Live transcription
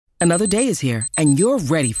Another day is here, and you're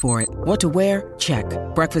ready for it. What to wear? Check.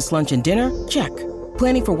 Breakfast, lunch, and dinner? Check.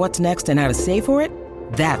 Planning for what's next and how to save for it?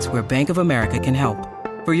 That's where Bank of America can help.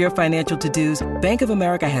 For your financial to-dos, Bank of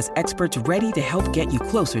America has experts ready to help get you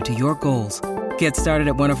closer to your goals. Get started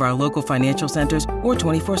at one of our local financial centers or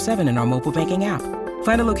 24/7 in our mobile banking app.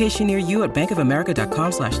 Find a location near you at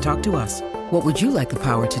bankofamerica.com/talktous. What would you like the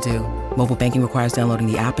power to do? Mobile banking requires downloading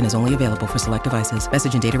the app and is only available for select devices.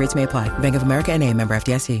 Message and data rates may apply. Bank of America N.A., member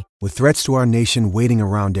FDIC. With threats to our nation waiting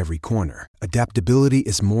around every corner, adaptability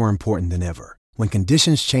is more important than ever. When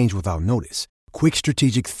conditions change without notice, quick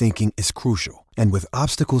strategic thinking is crucial. And with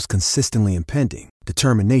obstacles consistently impending,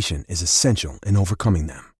 determination is essential in overcoming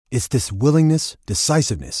them. It's this willingness,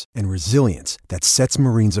 decisiveness, and resilience that sets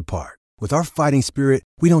Marines apart. With our fighting spirit,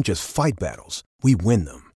 we don't just fight battles, we win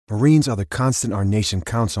them. Marines are the constant our nation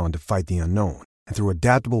counts on to fight the unknown. And through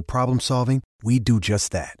adaptable problem solving, we do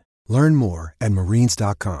just that. Learn more at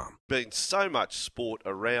marines.com. Been so much sport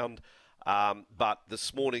around, but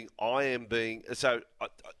this morning I am being... So,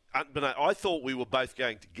 I thought we were both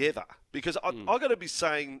going together because I've got to be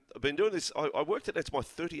saying, I've been doing this, I worked at, that's my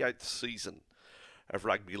 38th season of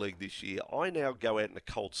rugby league this year. I now go out in a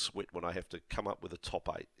cold sweat when I have to come up with a top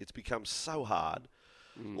 8. It's become so hard.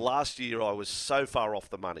 Last year I was so far off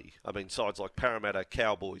the money. I mean, sides like Parramatta,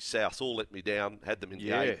 Cowboys, South all let me down, had them in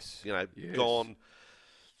the 8, gone.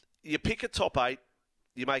 You pick a top 8,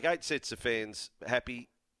 you make 8 sets of fans happy,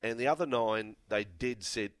 and the other 9, they dead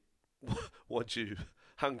set want you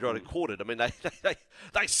hung, dried, and quartered. I mean,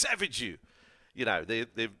 they savage you. You know,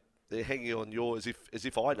 they're hanging on you as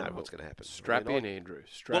if I know what's going to happen. Strap in, Andrew.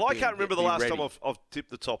 Strap I can't remember the last time I've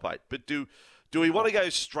tipped the top 8. But do we want to go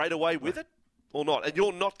straight away with it or not? And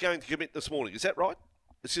you're not going to commit this morning, is that right?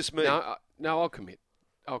 It's just me. No, I'll commit.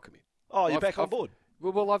 Oh, you're back on board.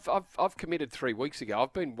 Well, I've committed 3 weeks ago.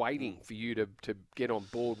 I've been waiting for you to get on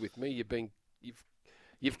board with me.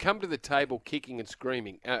 You've come to the table kicking and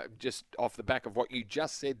screaming just off the back of what you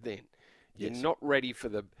just said. Then you're not ready for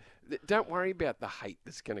the. Don't worry about the hate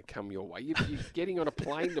that's going to come your way. You're getting on a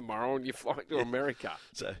plane tomorrow and you're flying to America.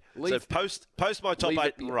 So post my top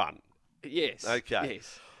 8 and run. Yes. Okay.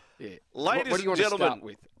 Yes. Yeah. Ladies what do you and want to gentlemen, start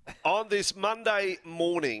with? on this Monday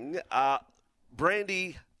morning,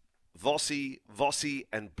 Brandy, Vossy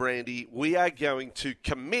and Brandy, we are going to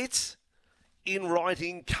commit in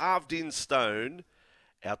writing, carved in stone,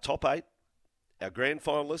 our top 8, our grand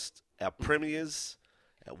finalists, our premiers,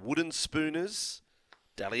 our wooden spooners,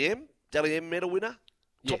 Dally M medal winner,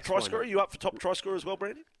 top try scorer. Are you up for top try scorer as well,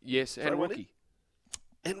 Brandy? Yes, and rookie.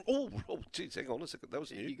 And geez, hang on a second, that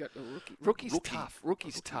was new. You got the rookie. Rookie's tough.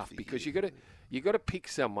 Rookie's tough because you got to pick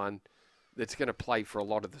someone that's going to play for a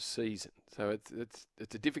lot of the season. So it's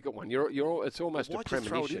a difficult one. It's almost a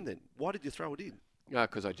premonition. Why did you throw it in then? Why did you throw it in?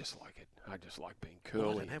 Because I just like it. I just like being curly.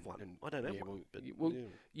 Well, I don't have one. I don't have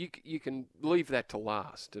one. You can leave that to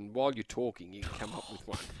last, and while you're talking, you can come up with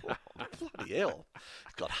one. Bloody hell.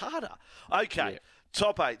 It got harder. Okay,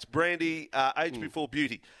 top 8s. Brandy, Age Before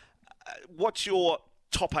Beauty. What's your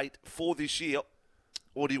top 8 for this year?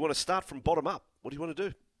 Or do you want to start from bottom up? What do you want to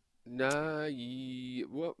do?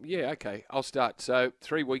 Okay. I'll start. So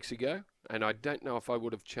 3 weeks ago, and I don't know if I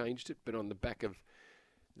would have changed it, but on the back of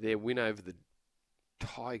their win over the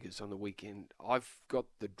Tigers on the weekend, I've got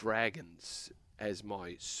the Dragons as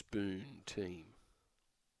my spoon team.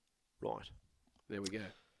 Right. There we go.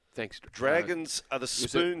 Thanks. Dragons are the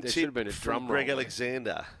spoon tip from Greg roll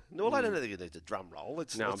Alexander. No, I don't think it needs a drum roll.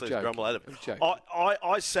 Let's joking. drum roll out of it.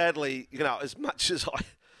 I sadly, as much as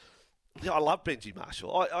I love Benji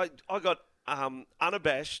Marshall. I got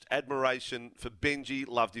unabashed admiration for Benji.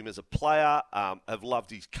 Loved him as a player. Have loved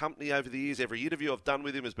his company over the years. Every interview I've done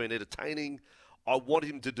with him has been entertaining. I want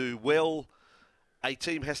him to do well. A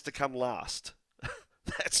team has to come last.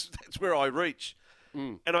 That's where I reach.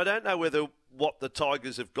 And I don't know whether what the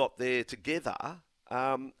Tigers have got there together.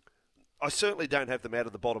 I certainly don't have them out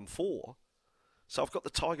of the bottom 4. So I've got the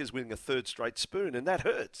Tigers winning a 3rd straight spoon, and that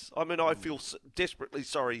hurts. I mean, I feel desperately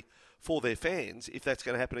sorry for their fans if that's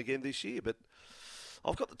going to happen again this year. But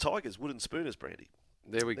I've got the Tigers wooden spooners, Brandy.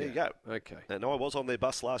 There we go. There you go. Okay. And I was on their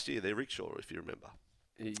bus last year, their rickshaw, if you remember.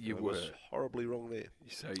 You I were was horribly wrong there.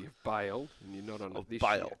 So you've bailed, and you're not on it this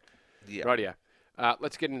bailed. year. Yeah. Rightio.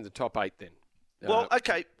 Let's get into the top 8 then. Well,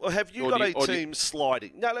 okay. Well, have you got a team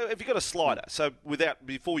sliding? No, have you got a slider? So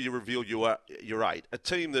before you reveal your 8, a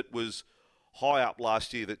team that was high up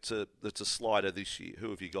last year that's a slider this year.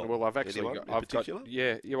 Who have you got? Well, I've actually Anyone in particular?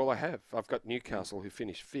 Well, I have. I've got Newcastle who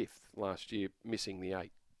finished 5th last year, missing the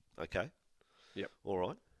 8. Okay. Yep. All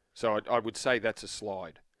right. So I would say that's a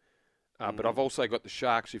slide. But I've also got the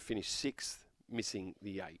Sharks who finished 6th, missing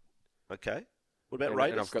the 8. Okay. What about And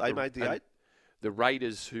Raiders? I've got They made the 8? The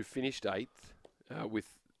Raiders, who finished 8th with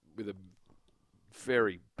a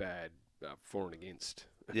very bad for and against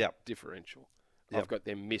differential. Yep. I've got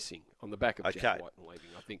them missing on the back of Jack White and leaving.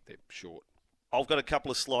 I think they're short. I've got a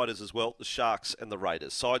couple of sliders as well, the Sharks and the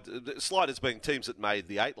Raiders. The sliders being teams that made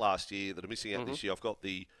the 8 last year that are missing out this year. I've got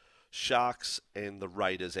the Sharks and the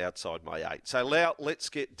Raiders outside my 8. So now let's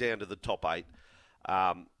get down to the top 8.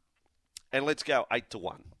 And let's go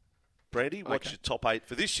 8-1. Brandy, what's your top 8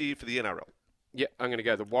 for this year for the NRL? Yeah, I'm going to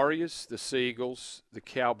go the Warriors, the Seagulls, the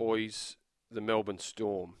Cowboys, the Melbourne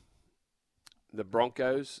Storm, the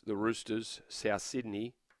Broncos, the Roosters, South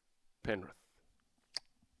Sydney, Penrith.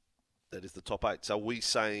 That is the top 8. So are we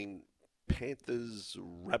saying Panthers,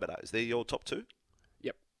 Rabbitohs? They're your top 2?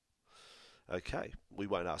 Yep. Okay. We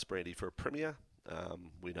won't ask Brandy for a premier.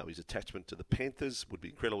 We know his attachment to the Panthers. Would be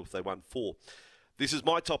incredible if they won 4. This is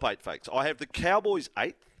my top 8, folks. I have the Cowboys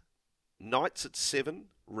 8th, Knights at 7,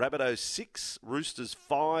 Rabbitohs 6, Roosters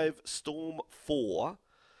 5, Storm 4,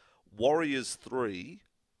 Warriors 3,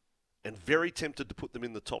 and very tempted to put them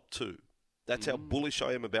in the top 2. That's how bullish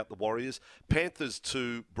I am about the Warriors. Panthers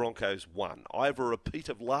 2, Broncos 1. I have a repeat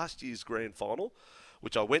of last year's grand final,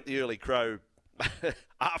 which I went the early crow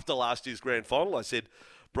after last year's grand final. I said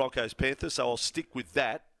Broncos, Panthers, so I'll stick with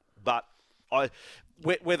that. But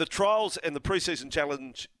where the trials and the preseason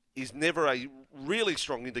challenge is never a really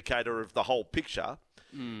strong indicator of the whole picture,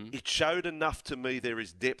 it showed enough to me there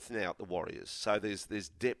is depth now at the Warriors. So there's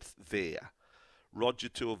depth there. Roger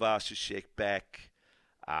Tuivasa-Sheck back.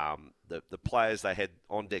 The players they had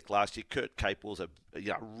on deck last year, Kurt Capel's a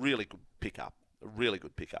really good pickup.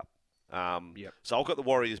 So I've got the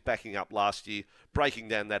Warriors backing up last year, breaking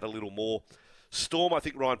down that a little more. Storm, I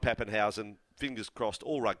think Ryan Pappenhausen, fingers crossed,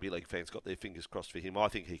 all rugby league fans got their fingers crossed for him. I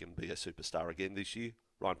think he can be a superstar again this year,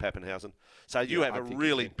 Ryan Pappenhausen. So you have a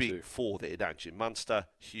really big 4 there, don't you? Munster,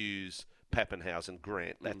 Hughes, Pappenhausen,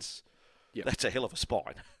 Grant. That's a hell of a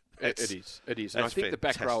spine. It is. And I think the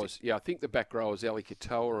back rowers, Eli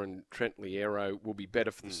Katoa and Trent Liero will be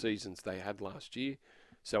better for the seasons they had last year.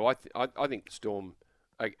 So I think the Storm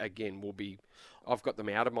again will be. I've got them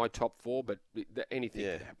out of my top 4, but anything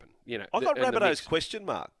could happen. I got Rabbitohs question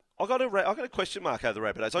mark. I got a question mark over the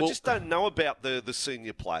Rabbitohs. I just don't know about the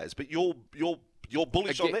senior players, but you're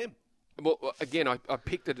bullish on them. Well, again, I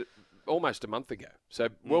picked it almost a month ago, so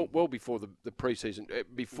well before the pre-season,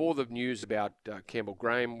 before the news about Campbell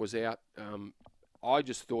Graham was out. I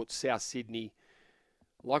just thought South Sydney,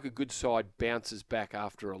 like a good side, bounces back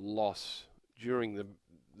after a loss during the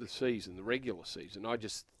season, the regular season. I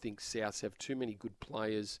just think Souths have too many good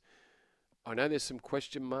players. I know there's some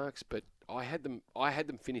question marks, but I had them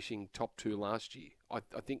finishing top 2 last year. I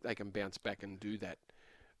think they can bounce back and do that.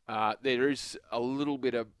 There is a little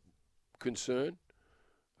bit of concern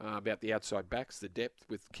about the outside backs, the depth,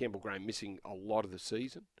 with Campbell Graham missing a lot of the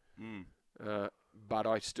season. But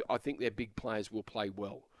I think their big players will play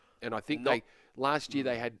well, and I think last year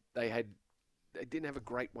they didn't have a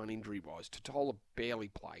great one injury-wise. Totola barely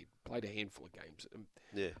played a handful of games.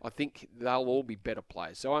 I think they'll all be better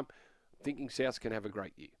players. So I'm thinking Souths can have a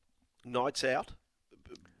great year. Knights out?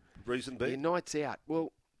 Reason being? Yeah, Knights out.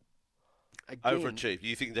 Well, again, overachieved.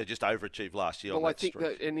 You think they just overachieved last year? Well, I think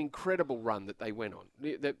that an incredible run that they went on.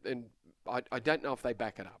 And I don't know if they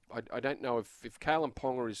back it up. I don't know if Kalen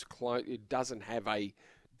Ponga doesn't have a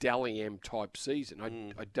Dally M type season.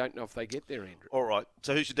 I don't know if they get there, Andrew. All right.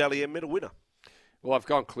 So who's your Dally M medal winner? Well, I've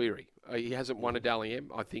gone Cleary. He hasn't won a Dally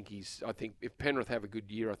M. I think if Penrith have a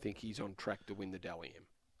good year, I think he's on track to win the Dally M.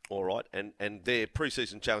 All right, and their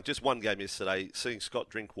pre-season challenge, just one game yesterday, seeing Scott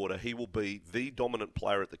Drinkwater, he will be the dominant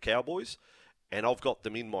player at the Cowboys, and I've got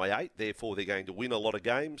them in my 8, therefore they're going to win a lot of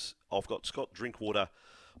games. I've got Scott Drinkwater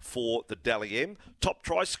for the Dally M. Top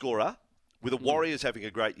try scorer, with the Warriors having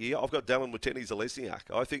a great year, I've got Dallin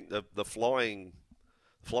Watene-Zelezniak. I think the flying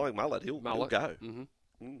mullet, he'll go.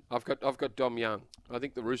 Mm-hmm. I've got Dom Young. I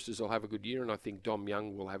think the Roosters will have a good year, and I think Dom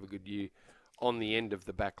Young will have a good year on the end of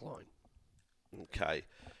the back line. Okay.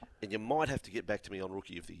 And you might have to get back to me on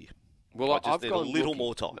Rookie of the Year. Well, I've got a little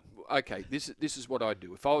more time. Okay, this is what I'd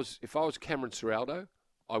do. If I was Cameron Ciraldo,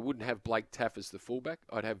 I wouldn't have Blake Taff as the fullback.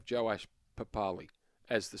 I'd have Joash Papali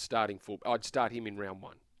as the starting fullback. I'd start him in round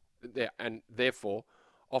 1. And therefore,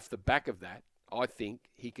 off the back of that, I think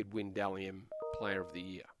he could win Dally M Player of the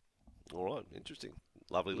Year. All right, interesting.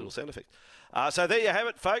 Lovely little sound effect. So there you have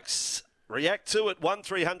it, folks. React to it,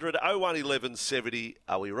 1300 01 1170.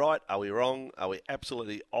 Are we right? Are we wrong? Are we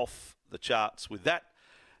absolutely off the charts with that?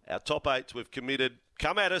 Our top 8s we've committed.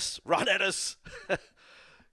 Come at us, run at us.